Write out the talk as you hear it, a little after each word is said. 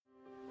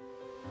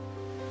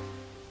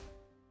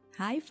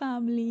Hi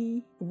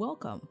family,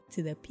 welcome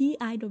to the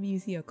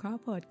PIWC Accra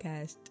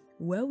podcast,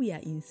 where we are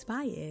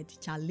inspired,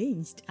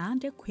 challenged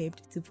and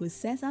equipped to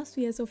possess our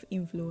spheres of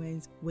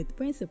influence with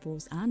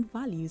principles and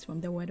values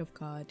from the Word of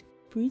God,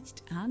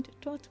 preached and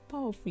taught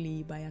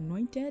powerfully by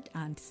anointed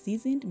and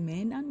seasoned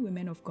men and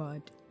women of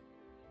God.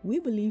 We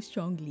believe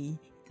strongly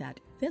that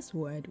this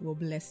word will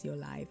bless your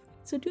life,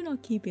 so do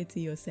not keep it to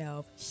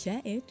yourself.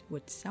 Share it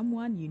with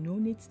someone you know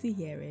needs to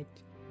hear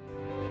it.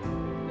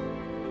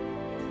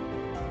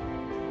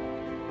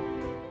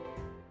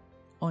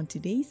 On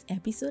today's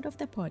episode of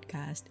the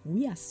podcast,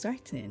 we are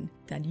certain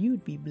that you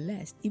would be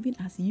blessed even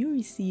as you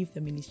receive the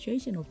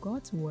ministration of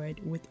God's word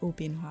with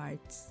open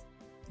hearts.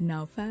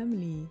 Now,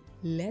 family,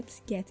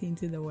 let's get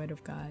into the word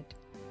of God.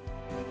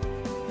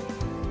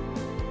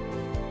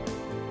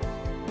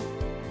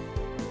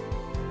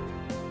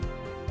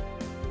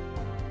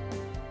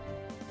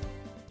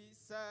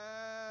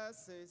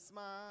 Jesus is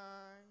mine.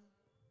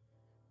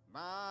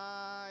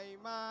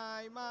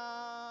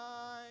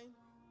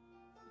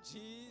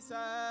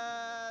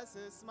 Jesus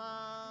is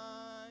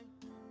mine.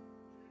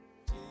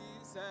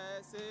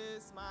 Jesus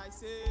is my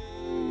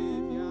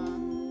Savior.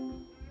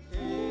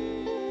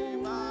 Day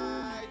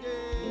by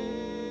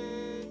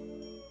day.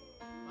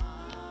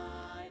 Mine.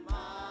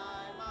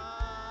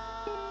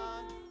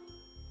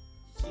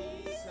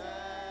 Jesus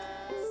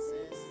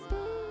is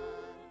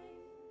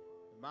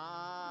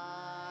mine.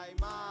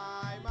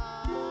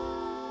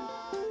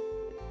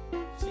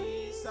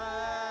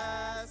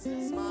 Jesus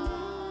is mine.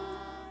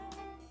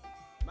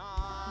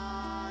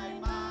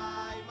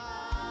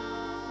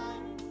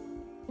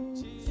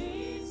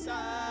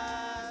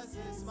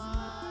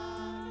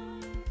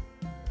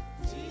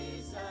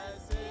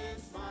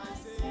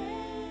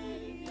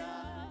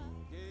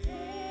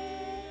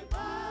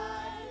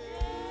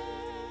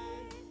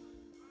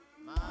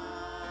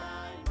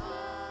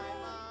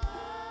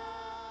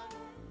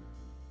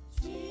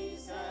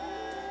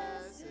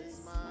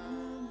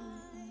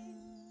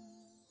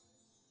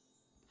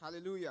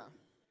 Hallelujah.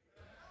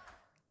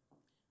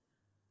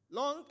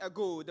 Long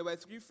ago, there were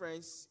three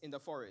friends in the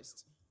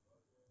forest,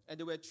 and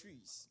they were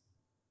trees.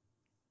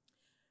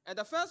 And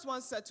the first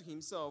one said to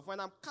himself, when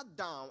I'm cut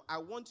down, I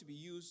want to be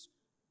used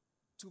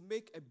to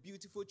make a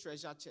beautiful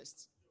treasure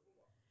chest.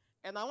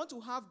 And I want to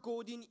have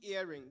golden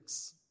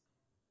earrings.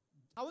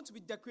 I want to be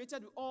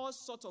decorated with all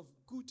sorts of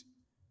good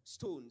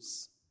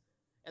stones.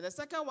 And the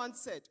second one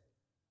said,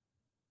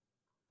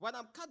 when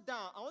I'm cut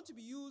down, I want to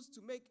be used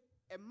to make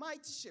a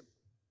mighty ship,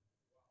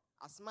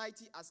 as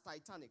mighty as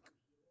Titanic.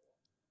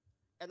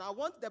 And I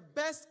want the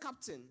best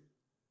captain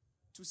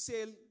to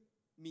sail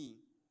me.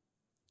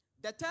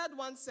 The third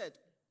one said,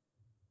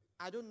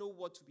 I don't know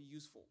what to be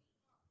used for.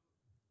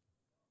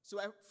 So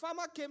a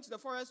farmer came to the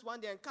forest one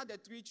day and cut the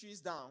 3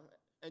 trees down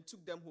and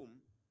took them home.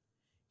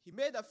 He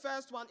made the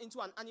first one into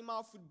an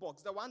animal food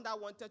box, the one that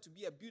wanted to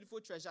be a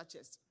beautiful treasure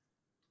chest.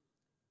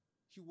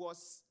 He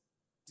was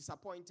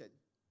disappointed.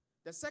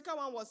 The second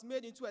one was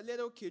made into a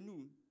little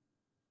canoe,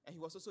 and he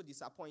was also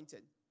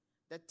disappointed.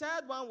 The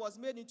third one was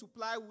made into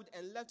plywood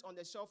and left on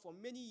the shelf for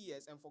many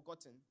years and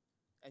forgotten,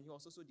 and he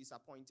was also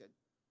disappointed.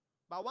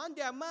 But one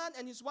day, a man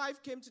and his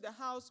wife came to the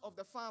house of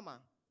the farmer.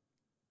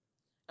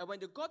 And when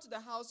they got to the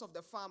house of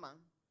the farmer,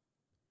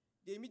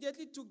 they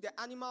immediately took the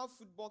animal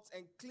food box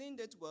and cleaned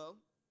it well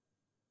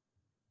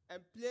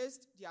and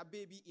placed their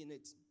baby in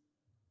it.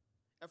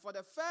 And for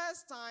the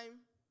first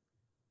time,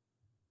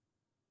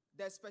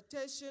 the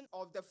expectation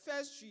of the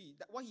first tree,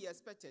 what he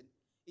expected,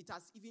 it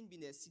has even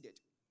been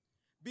exceeded.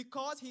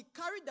 Because he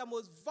carried the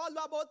most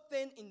valuable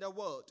thing in the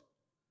world,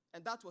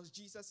 and that was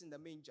Jesus in the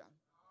manger.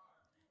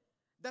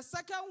 The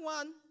second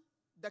one,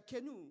 the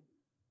canoe,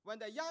 when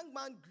the young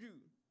man grew,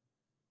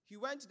 he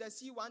went to the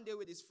sea one day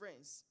with his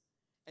friends,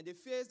 and they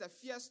faced a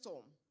fierce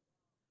storm.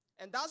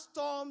 And that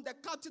storm, the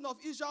captain of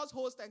Israel's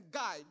host and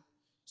guide,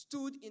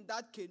 stood in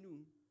that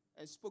canoe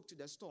and spoke to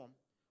the storm.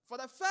 For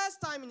the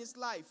first time in his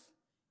life,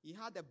 he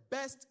had the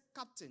best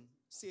captain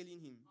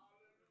sailing him.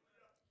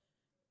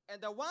 And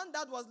the one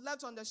that was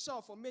left on the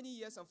shore for many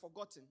years and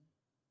forgotten,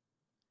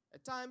 a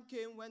time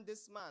came when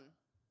this man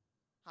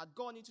had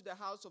gone into the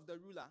house of the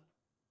ruler,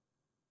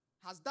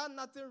 has done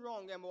nothing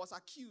wrong and was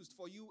accused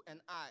for you and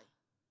I.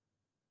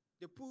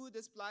 They pulled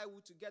this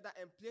plywood together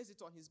and placed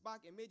it on his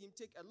back and made him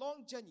take a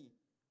long journey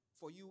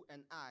for you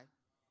and I.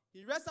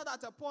 He rested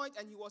at a point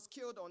and he was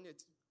killed on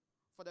it.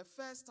 For the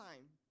first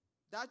time,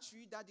 that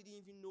tree that didn't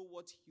even know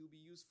what he would be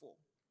used for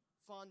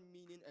found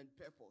meaning and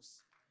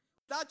purpose.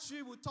 That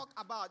tree we talk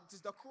about, it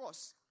is the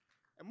cross.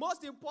 And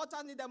most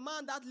importantly, the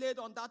man that laid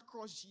on that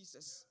cross,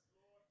 Jesus.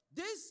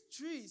 These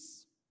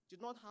trees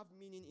did not have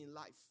meaning in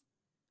life.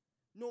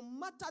 No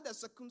matter the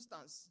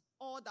circumstance,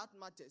 all that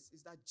matters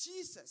is that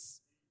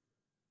Jesus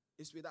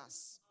is with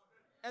us.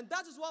 And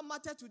that is what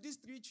mattered to these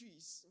 3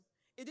 trees.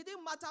 It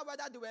didn't matter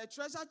whether they were a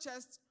treasure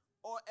chest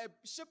or a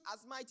ship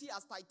as mighty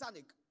as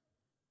Titanic.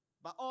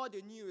 But all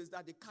they knew is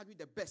that they carried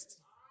the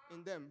best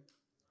in them.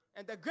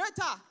 And the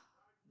greater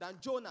than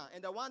Jonah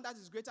and the one that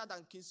is greater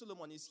than King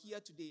Solomon is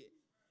here today.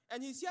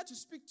 And he's here to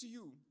speak to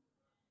you.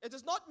 It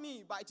is not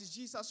me, but it is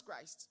Jesus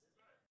Christ.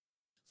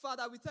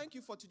 Father, we thank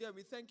you for today and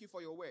we thank you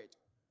for your word.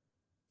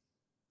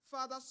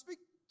 Father, speak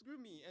through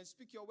me and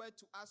speak your word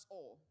to us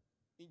all.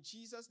 In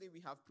Jesus' name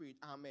we have prayed.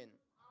 Amen.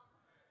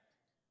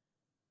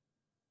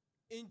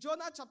 In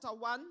Jonah chapter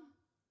 1,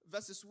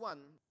 verses 1,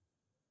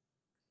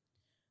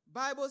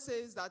 Bible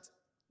says that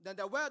then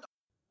the word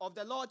of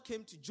the Lord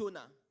came to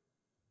Jonah,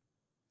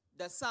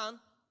 the son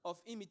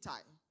of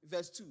Amittai.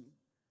 Verse 2.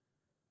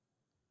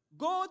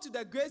 Go to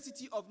the great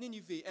city of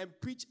Nineveh and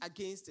preach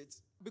against it,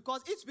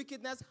 because its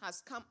wickedness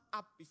has come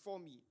up before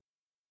me.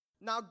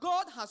 Now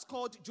God has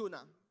called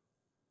Jonah,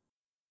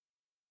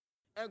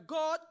 and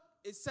God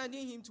is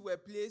sending him to a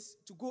place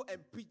to go and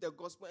preach the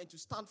gospel and to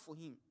stand for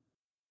him.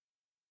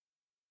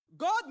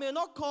 God may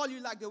not call you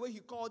like the way he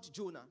called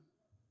Jonah,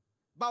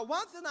 but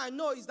one thing I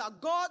know is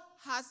that God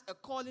has a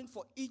calling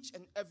for each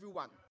and every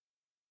one.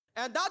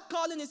 And that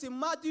calling is in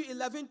Matthew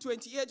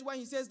 11:28, when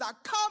he says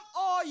that, come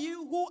all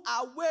you who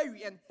are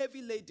weary and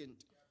heavy laden,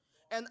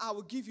 and I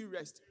will give you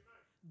rest.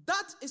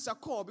 That is a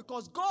call,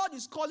 because God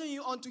is calling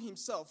you unto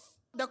himself.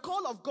 The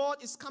call of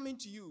God is coming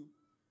to you,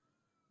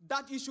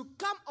 that you should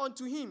come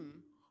unto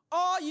him,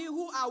 all you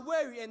who are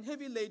weary and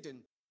heavy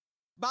laden.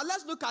 But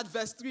let's look at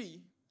verse 3.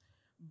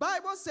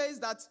 Bible says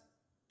that,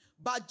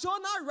 but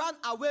Jonah ran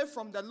away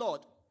from the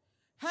Lord,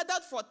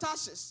 headed for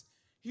Tarshish.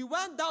 He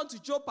went down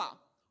to Joppa,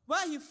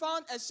 where he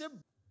found a ship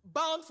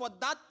bound for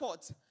that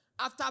port.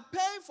 After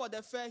paying for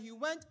the fare, he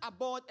went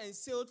aboard and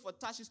sailed for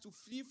Tarshish to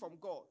flee from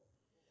God.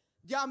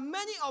 There are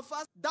many of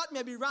us that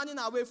may be running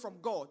away from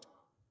God.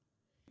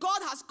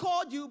 God has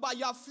called you, but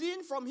you are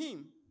fleeing from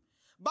him.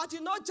 But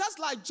you know, just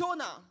like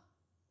Jonah,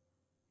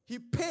 he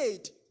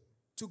paid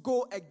to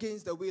go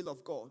against the will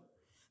of God.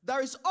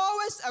 There is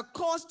always a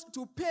cost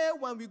to pay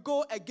when we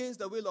go against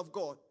the will of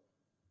God.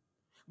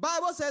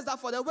 Bible says that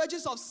for the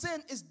wages of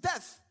sin is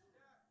death.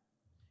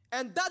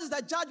 And that is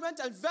the judgment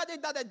and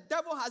verdict that the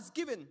devil has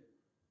given,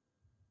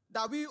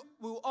 that we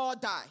will all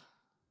die.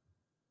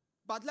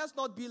 But let's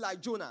not be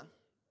like Jonah.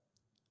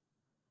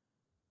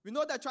 We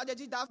know the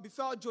tragedy that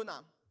befell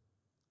Jonah.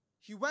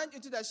 He went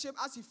into the ship.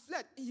 As he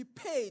fled, he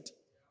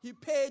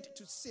paid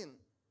to sin.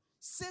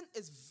 Sin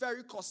is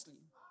very costly.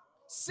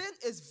 Sin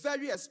is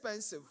very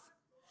expensive.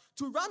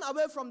 To run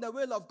away from the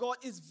will of God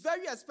is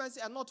very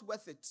expensive and not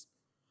worth it.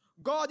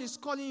 God is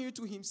calling you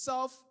to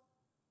himself,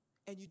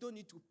 and you don't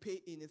need to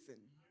pay anything.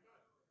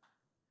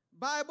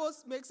 Bible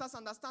makes us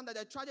understand that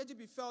the tragedy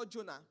befell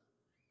Jonah.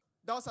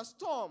 There was a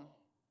storm,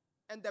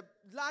 and the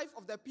life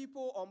of the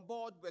people on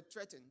board were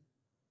threatened.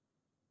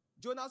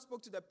 Jonah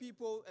spoke to the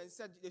people and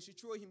said they should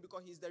throw him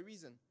because he's the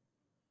reason.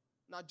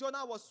 Now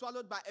Jonah was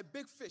swallowed by a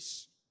big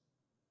fish.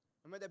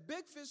 And when the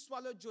big fish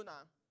swallowed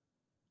Jonah,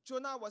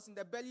 Jonah was in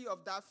the belly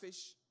of that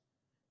fish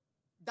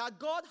that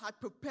God had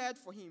prepared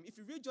for him. If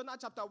you read Jonah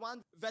chapter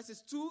 1,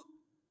 verses 2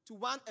 to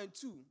 1 and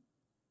 2,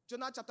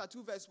 Jonah chapter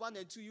 2, verse 1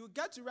 and 2, you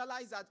get to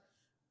realize that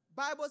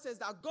Bible says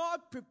that God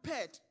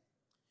prepared.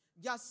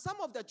 There are some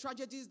of the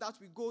tragedies that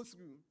we go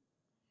through.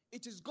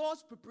 It is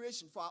God's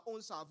preparation for our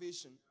own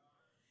salvation.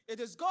 It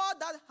is God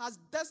that has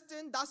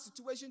destined that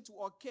situation to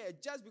occur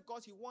just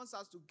because he wants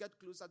us to get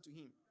closer to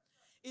him.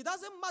 It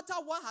doesn't matter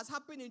what has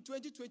happened in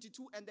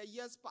 2022 and the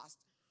years past.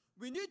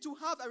 We need to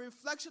have a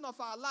reflection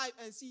of our life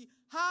and see,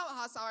 how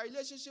has our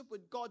relationship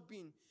with God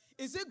been?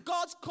 Is it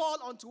God's call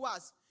unto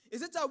us?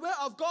 Is it a way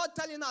of God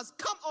telling us,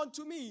 come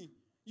unto me,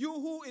 you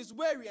who is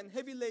weary and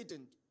heavy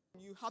laden?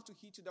 You have to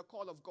heed to the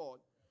call of God.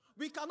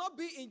 We cannot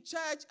be in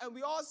church and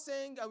we all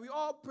sing and we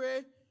all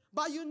pray,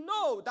 but you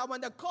know that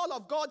when the call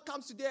of God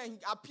comes today and he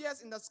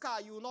appears in the sky,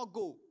 you will not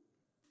go.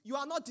 You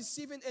are not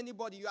deceiving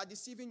anybody, you are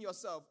deceiving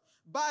yourself.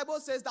 Bible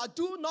says that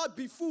do not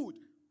be fooled,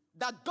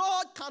 that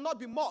God cannot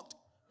be mocked,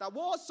 that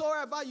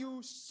whatsoever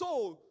you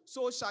sow,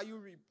 so shall you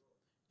reap.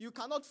 You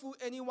cannot fool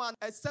anyone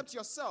except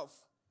yourself.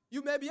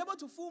 You may be able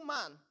to fool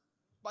man,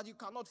 but you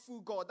cannot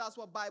fool God. That's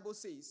what Bible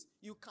says.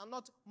 You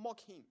cannot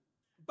mock him.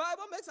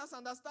 Bible makes us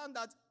understand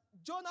that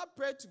Jonah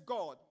prayed to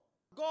God.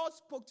 God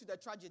spoke to the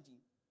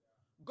tragedy.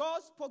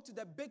 God spoke to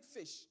the big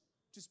fish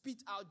to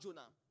spit out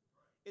Jonah.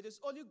 It is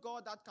only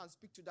God that can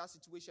speak to that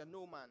situation,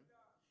 no man.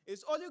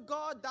 It's only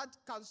God that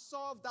can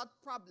solve that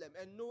problem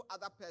and no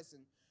other person.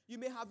 You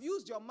may have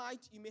used your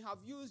might, you may have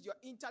used your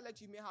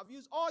intellect, you may have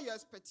used all your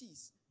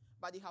expertise,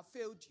 but it have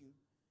failed you.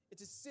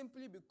 It is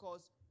simply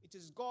because it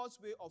is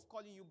God's way of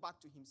calling you back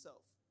to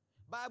himself.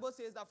 Bible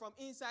says that from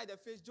inside the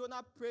fish,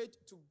 Jonah prayed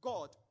to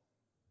God,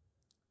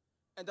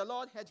 and the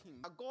Lord heard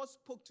him. God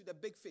spoke to the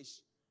big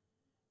fish,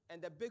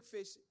 and the big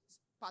fish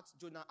spat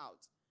Jonah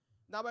out.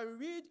 Now when we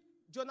read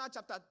Jonah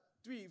chapter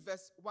 3,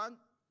 verse 1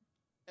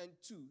 and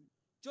 2,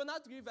 Jonah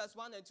 3, verse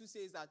 1 and 2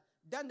 says that,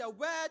 then the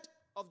word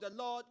of the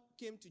Lord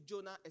came to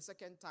Jonah a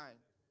second time.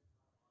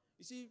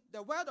 You see,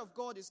 the word of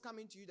God is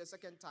coming to you the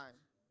second time.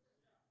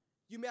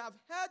 You may have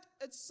heard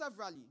it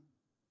severally,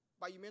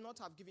 but you may not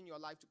have given your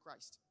life to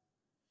Christ.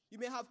 You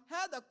may have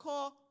heard the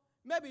call,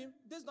 maybe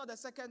this is not the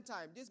second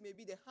time, this may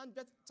be the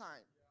 100th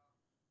time.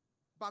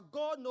 But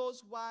God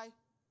knows why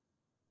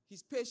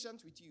he's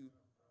patient with you.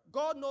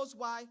 God knows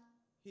why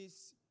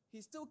he's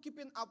still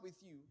keeping up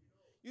with you.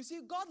 You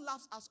see, God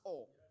loves us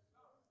all.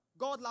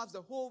 God loves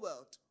the whole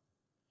world.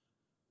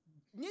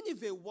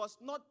 Nineveh was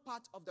not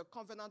part of the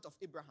covenant of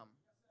Abraham.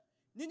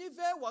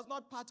 Nineveh was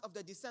not part of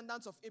the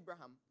descendants of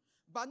Abraham.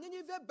 But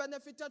Nineveh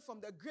benefited from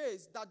the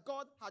grace that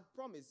God had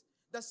promised,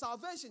 the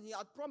salvation he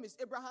had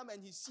promised Abraham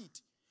and his seed.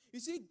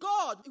 You see,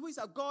 God, who is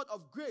a God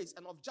of grace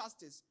and of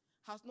justice,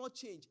 has not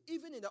changed,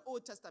 even in the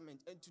Old Testament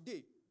and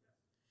today.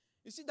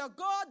 You see, the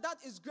God that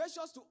is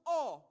gracious to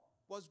all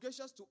was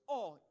gracious to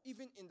all,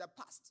 even in the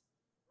past.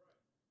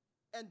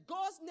 And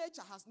God's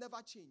nature has never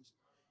changed.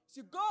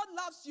 See, God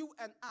loves you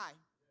and I,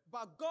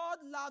 but God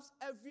loves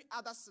every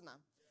other sinner.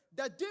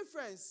 The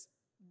difference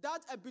that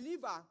a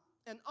believer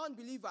and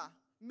unbeliever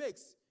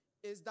makes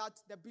is that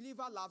the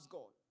believer loves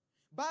God.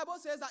 Bible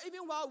says that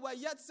even while we're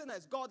yet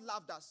sinners, God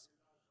loved us.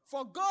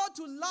 For God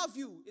to love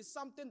you is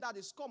something that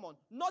is common,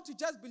 not to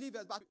just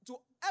believers, but to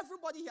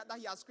everybody that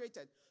he has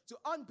created, to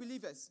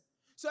unbelievers.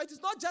 So it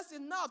is not just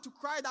enough to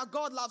cry that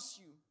God loves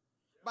you,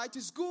 but it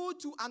is good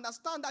to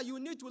understand that you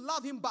need to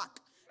love him back.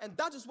 And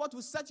that is what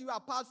will set you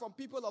apart from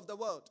people of the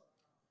world.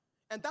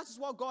 And that is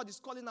what God is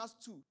calling us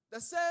to.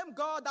 The same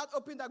God that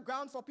opened the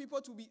ground for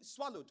people to be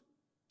swallowed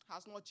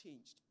has not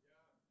changed.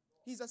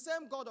 He's the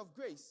same God of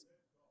grace,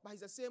 but he's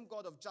the same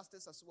God of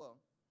justice as well.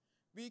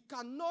 We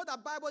can know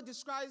that Bible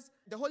describes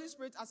the Holy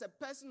Spirit as a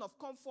person of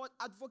comfort,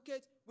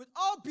 advocate, with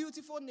all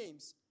beautiful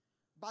names.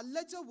 But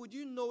later would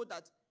you know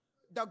that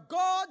the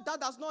God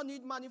that does not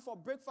need money for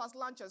breakfast,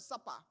 lunch, and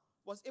supper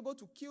was able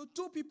to kill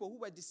 2 people who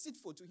were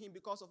deceitful to him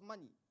because of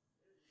money.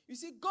 You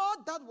see,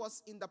 God that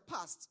was in the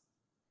past,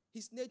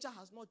 his nature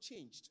has not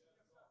changed.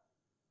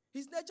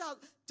 His nature,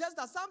 just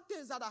that some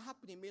things that are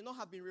happening may not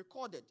have been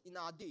recorded in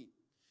our day.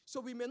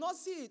 So we may not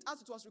see it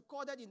as it was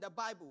recorded in the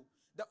Bible.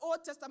 The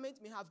Old Testament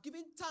may have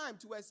given time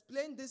to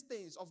explain these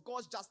things of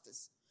God's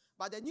justice.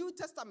 But the New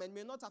Testament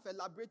may not have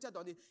elaborated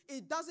on it.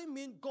 It doesn't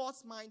mean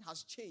God's mind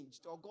has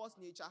changed or God's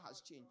nature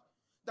has changed.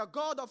 The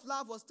God of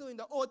love was still in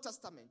the Old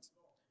Testament.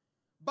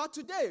 But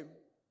today,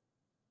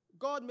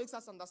 God makes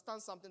us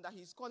understand something, that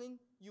he's calling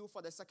you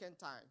for the second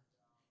time.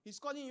 He's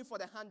calling you for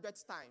the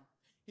 100th time.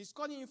 He's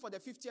calling you for the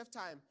 50th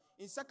time.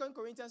 In 2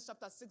 Corinthians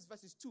chapter 6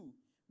 verses 2,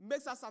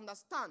 makes us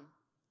understand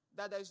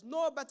that there is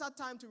no better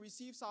time to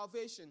receive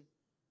salvation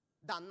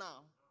than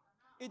now.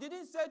 It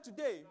didn't say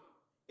today.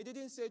 It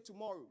didn't say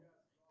tomorrow.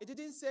 It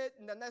didn't say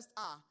in the next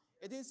hour.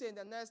 It didn't say in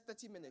the next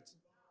 30 minutes.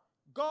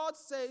 God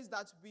says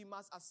that we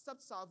must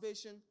accept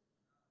salvation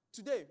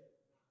today.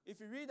 If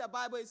you read the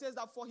Bible, it says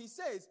that, for he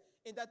says,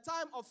 in the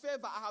time of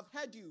favor I have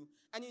heard you,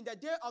 and in the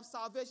day of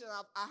salvation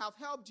I have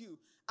helped you.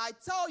 I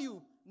tell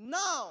you,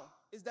 now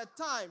is the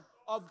time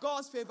of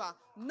God's favor.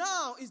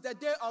 Now is the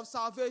day of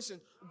salvation.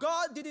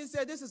 God didn't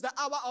say this is the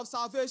hour of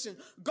salvation.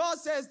 God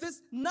says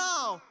this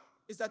now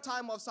is the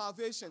time of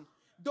salvation.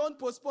 Don't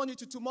postpone it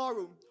to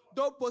tomorrow.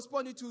 Don't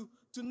postpone it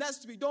to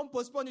next week. Don't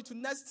postpone it to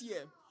next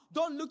year.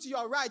 Don't look to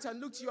your right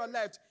and look to your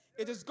left.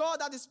 It is God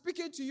that is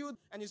speaking to you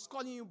and is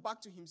calling you back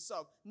to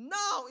himself.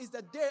 Now is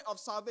the day of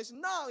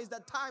salvation. Now is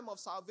the time of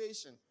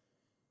salvation.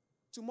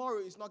 Tomorrow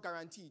is not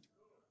guaranteed.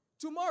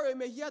 Tomorrow you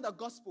may hear the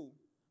gospel,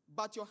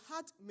 but your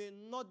heart may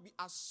not be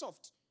as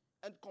soft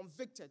and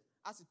convicted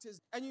as it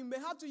is. And you may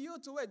have to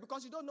yield to it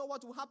because you don't know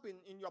what will happen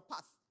in your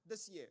path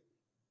this year.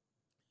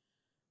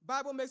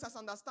 Bible makes us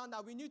understand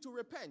that we need to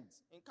repent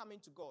in coming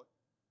to God.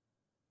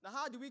 Now,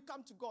 how do we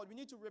come to God? We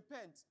need to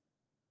repent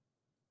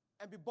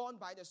and be born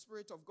by the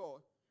Spirit of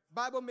God.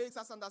 Bible makes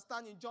us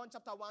understand in John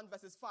chapter 1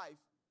 verses 5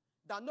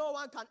 that no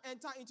one can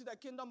enter into the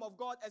kingdom of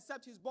God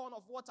except he's born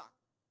of water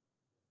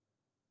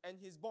and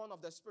he's born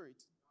of the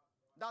Spirit.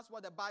 That's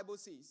what the Bible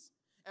says.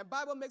 And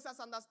Bible makes us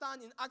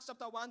understand in Acts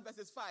chapter 1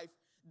 verses 5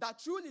 that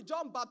truly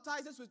John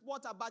baptizes with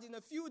water, but in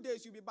a few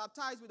days you'll be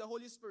baptized with the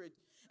Holy Spirit.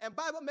 And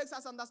Bible makes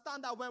us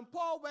understand that when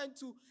Paul went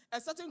to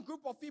a certain group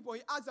of people,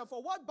 he asked them, for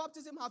what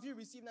baptism have you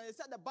received? And they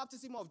said the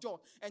baptism of John.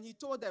 And he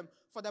told them,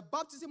 for the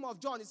baptism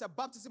of John is a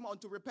baptism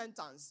unto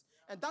repentance.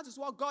 And that is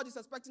what God is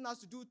expecting us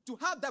to do, to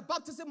have the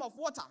baptism of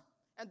water.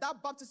 And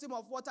that baptism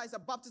of water is a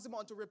baptism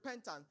unto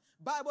repentance.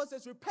 Bible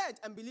says, repent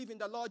and believe in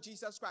the Lord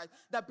Jesus Christ.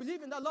 That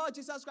believe in the Lord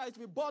Jesus Christ to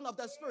be born of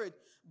the Spirit,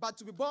 but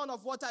to be born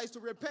of water is to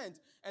repent.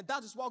 And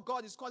that is what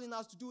God is calling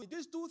us to do.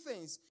 These two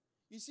things,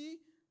 you see,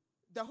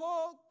 the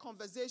whole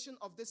conversation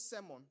of this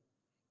sermon,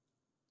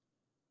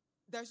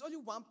 there's only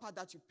one part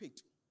that you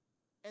picked.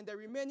 And the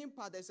remaining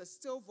part, there's a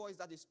still voice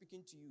that is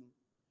speaking to you.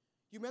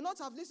 You may not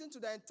have listened to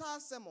the entire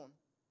sermon.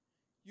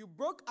 You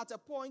broke at a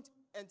point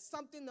and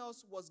something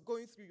else was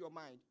going through your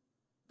mind.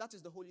 That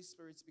is the Holy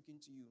Spirit speaking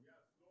to you.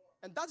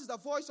 And that is the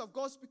voice of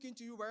God speaking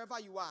to you wherever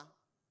you are.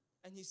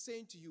 And he's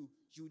saying to you,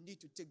 you need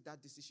to take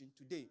that decision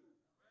today.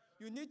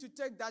 You need to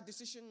take that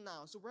decision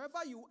now. So wherever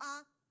you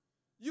are,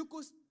 you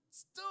could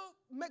still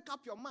make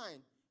up your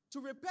mind. To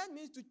repent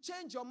means to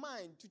change your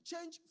mind, to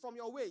change from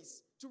your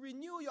ways, to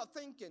renew your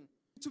thinking,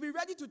 to be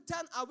ready to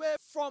turn away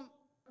from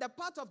the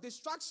path of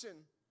destruction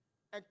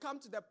and come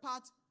to the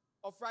path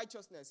of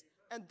righteousness.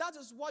 And that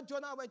is what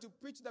Jonah went to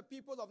preach to the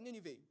people of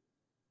Nineveh.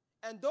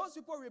 And those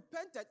people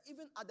repented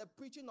even at the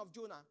preaching of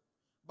Jonah.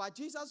 But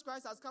Jesus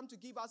Christ has come to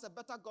give us a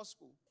better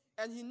gospel.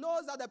 And he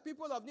knows that the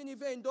people of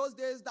Nineveh in those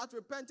days that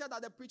repented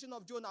at the preaching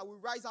of Jonah will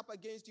rise up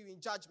against you in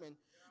judgment.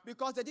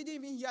 Because they didn't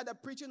even hear the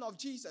preaching of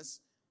Jesus,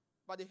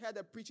 but they heard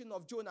the preaching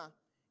of Jonah.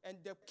 And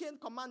the king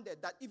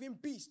commanded that even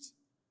beasts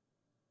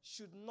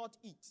should not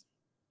eat,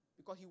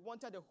 because he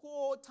wanted the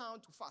whole town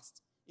to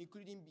fast,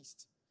 including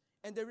beasts.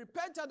 And they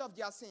repented of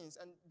their sins,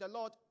 and the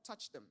Lord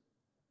touched them.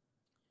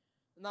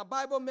 Now, the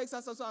Bible makes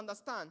us also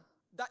understand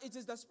that it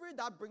is the Spirit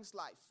that brings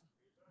life.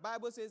 The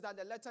Bible says that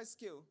the letter is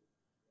kill,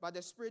 but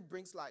the Spirit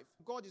brings life.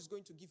 God is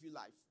going to give you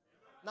life.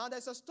 Now,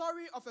 there's a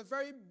story of a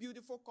very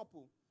beautiful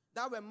couple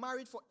that were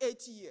married for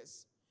 80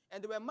 years.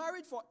 And they were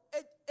married for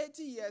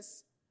 80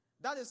 years.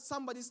 That is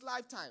somebody's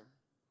lifetime.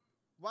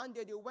 One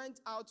day they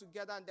went out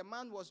together, and the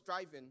man was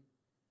driving,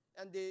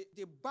 and they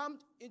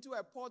bumped into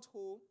a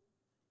pothole,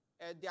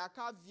 and their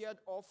car veered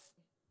off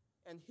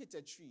and hit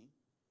a tree.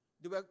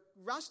 They were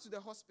rushed to the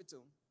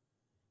hospital,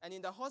 and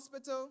in the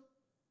hospital,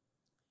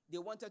 they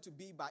wanted to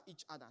be by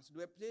each other. So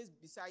they were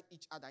placed beside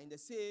each other in the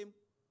same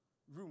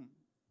room.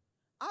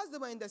 As they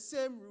were in the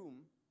same room,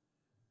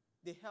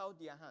 they held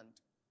their hand.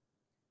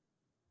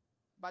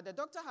 But the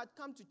doctor had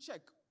come to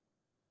check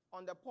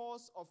on the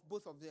pulse of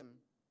both of them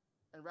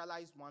and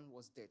realized one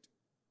was dead.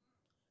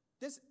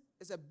 This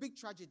is a big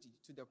tragedy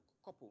to the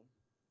couple.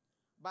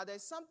 But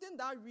there's something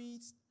that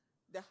reads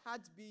the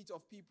heartbeat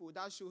of people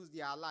that shows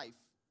they are alive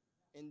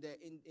in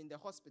the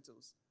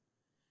hospitals.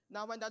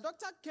 Now, when the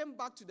doctor came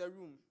back to the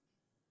room,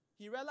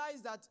 he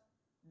realized that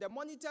the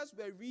monitors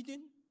were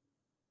reading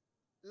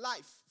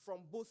life from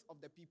both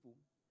of the people.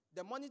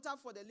 The monitor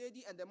for the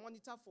lady and the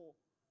monitor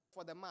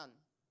for the man.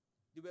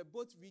 They were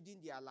both reading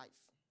their life.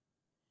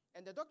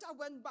 And the doctor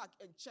went back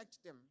and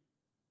checked them.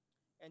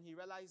 And he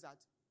realized that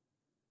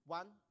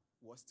one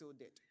was still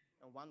dead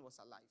and one was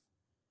alive.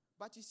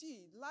 But you see,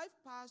 life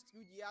passed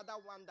through the other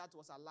one that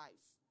was alive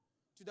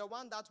to the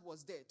one that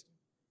was dead.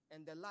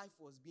 And the life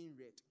was being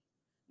read.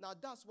 Now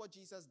that's what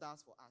Jesus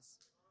does for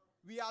us.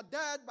 We are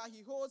dead, but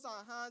he holds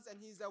our hands, and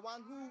he's the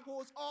one who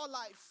holds all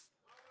life.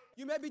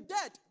 You may be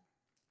dead.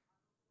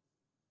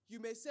 You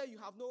may say you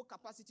have no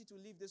capacity to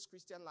live this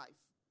Christian life.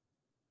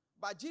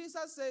 But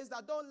Jesus says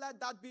that don't let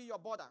that be your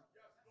border.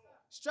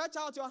 Stretch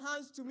out your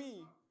hands to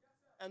me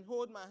and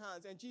hold my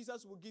hands, and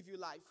Jesus will give you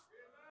life.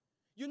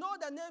 You know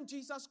the name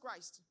Jesus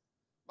Christ,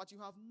 but you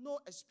have no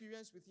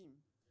experience with him.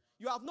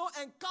 You have no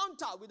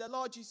encounter with the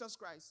Lord Jesus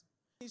Christ.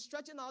 He's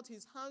stretching out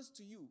his hands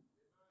to you.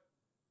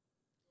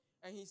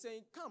 And he's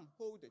saying, come,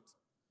 hold it.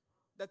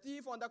 The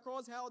thief on the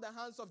cross held the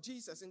hands of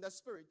Jesus in the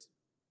spirit,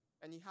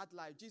 and he had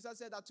life. Jesus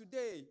said that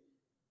today,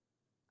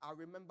 I'll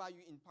remember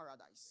you in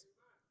paradise.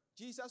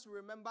 Jesus will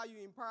remember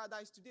you in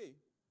paradise today,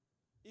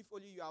 if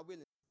only you are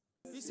willing.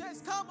 He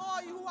says, come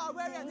all you who are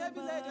weary and heavy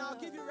laden, I'll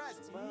give you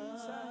rest.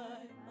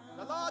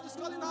 The Lord is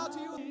calling out to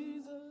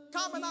you.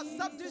 Come and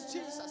accept this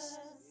Jesus.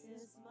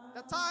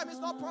 The time is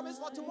not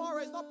promised for tomorrow.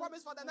 It's not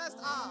promised for the next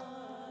hour.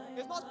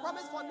 It's not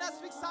promised for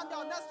next week Sunday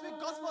or next week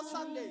Gospel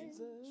Sunday.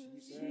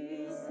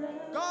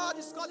 God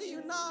is calling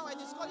you now, and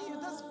he's calling you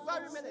this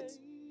very minute.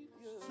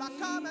 That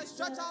come and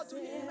stretch out to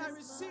him and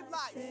receive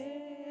life.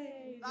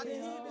 That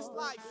in him is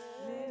life.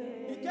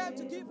 He came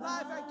to give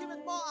life and give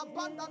it more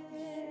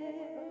abundantly.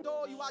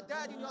 Though you are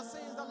dead in your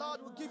sins, the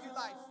Lord will give you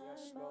life.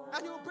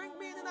 And he will bring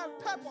meaning and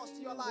purpose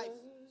to your life.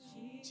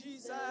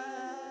 Jesus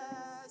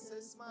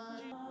is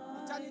mine.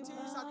 Eternity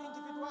is an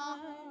individual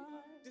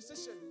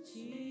decision.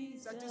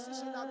 It's a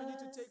decision that we need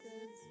to take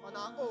on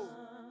our own.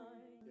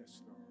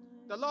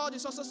 The Lord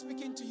is also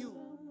speaking to you.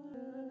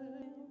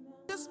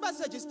 This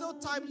message is still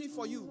timely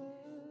for you.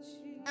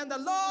 And the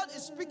Lord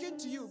is speaking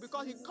to you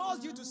because he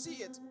caused you to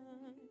see it.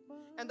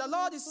 And the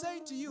Lord is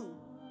saying to you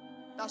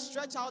that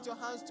stretch out your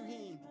hands to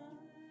him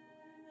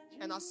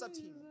and accept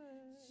him.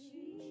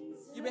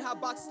 You may have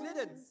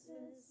backslidden.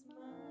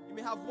 You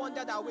may have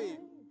wandered away.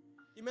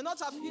 You may not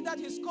have heeded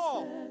his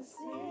call.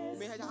 You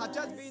may have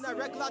just been a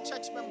regular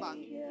church member.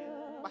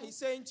 But he's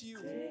saying to you,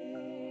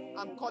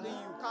 I'm calling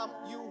you. Come,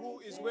 you who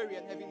is weary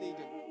and heavy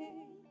laden.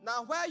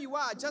 Now where you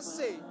are, just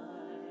say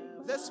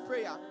this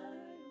prayer.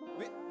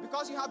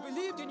 Because you have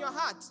believed in your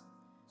heart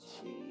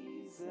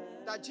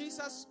that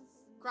Jesus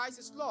Christ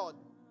is Lord,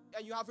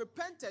 and you have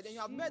repented and you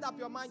have made up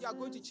your mind you are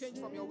going to change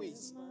from your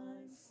ways.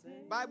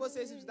 Bible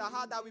says it's with the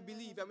heart that we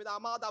believe and with our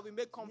mouth that we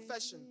make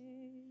confession.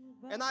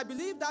 And I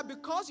believe that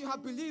because you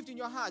have believed in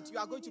your heart, you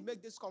are going to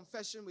make this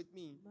confession with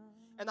me.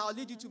 And I'll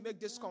lead you to make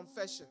this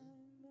confession.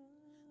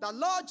 That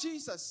Lord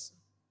Jesus,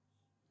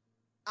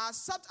 I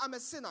accept I'm a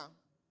sinner.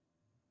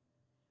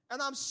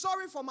 And I'm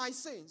sorry for my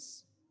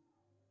sins.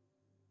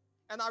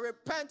 And I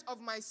repent of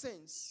my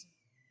sins.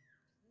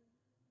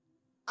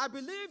 I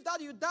believe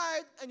that you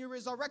died and you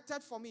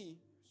resurrected for me.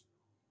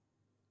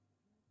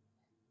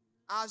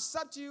 I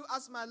accept you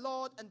as my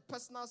Lord and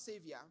personal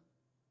Savior.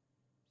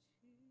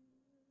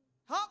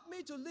 Help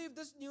me to live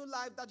this new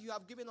life that you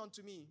have given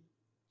unto me.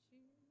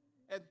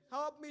 And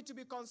help me to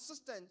be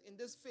consistent in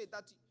this faith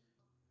that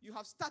you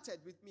have started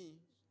with me.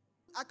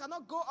 I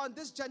cannot go on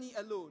this journey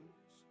alone,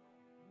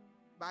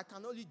 but I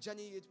can only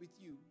journey it with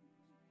you.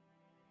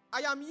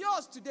 I am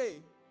yours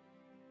today,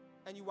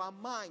 and you are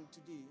mine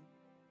today.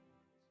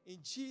 In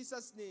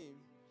Jesus' name,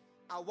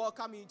 I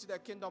welcome you into the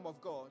kingdom of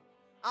God.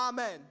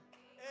 Amen.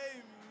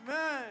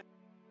 Amen.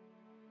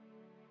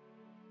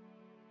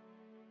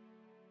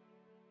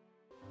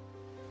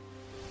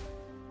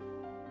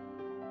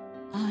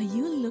 Are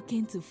you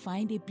looking to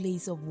find a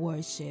place of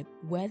worship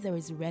where there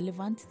is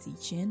relevant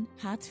teaching,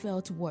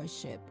 heartfelt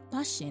worship,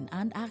 passion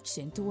and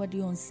action toward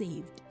the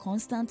unsaved,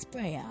 constant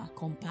prayer,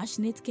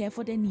 compassionate care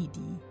for the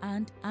needy,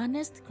 and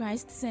honest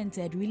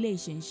Christ-centered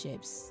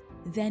relationships?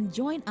 Then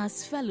join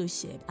us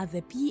fellowship at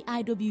the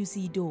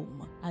PIWC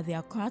Dome at the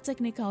Accra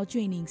Technical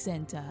Training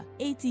Center,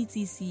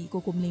 ATTC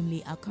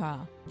Kokomlemle,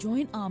 Accra.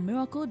 Join our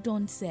Miracle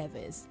Dawn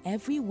service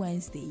every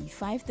Wednesday,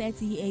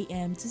 5:30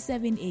 a.m. to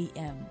 7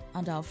 a.m.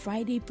 and our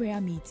Friday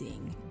prayer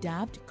meeting,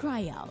 dubbed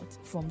Cry Out,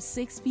 from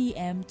 6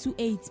 p.m. to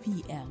 8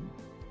 p.m.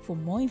 For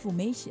more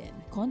information,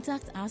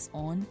 contact us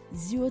on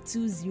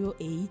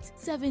 0208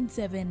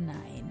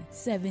 779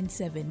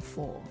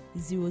 774,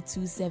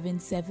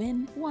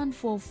 0277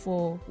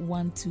 144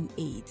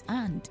 128,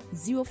 and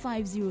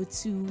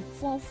 0502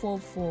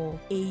 444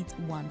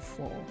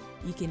 814.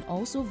 You can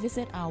also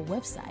visit our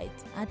website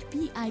at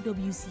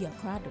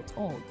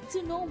piwcaccra.org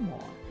to know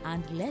more.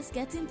 And let's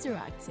get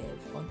interactive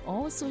on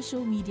all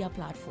social media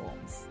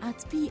platforms at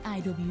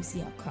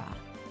PIWC Accra.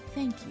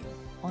 Thank you.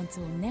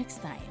 Until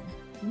next time,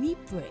 we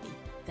pray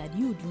that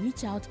you would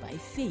reach out by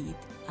faith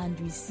and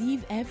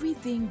receive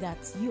everything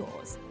that's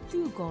yours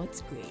through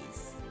God's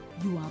grace.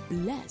 You are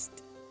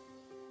blessed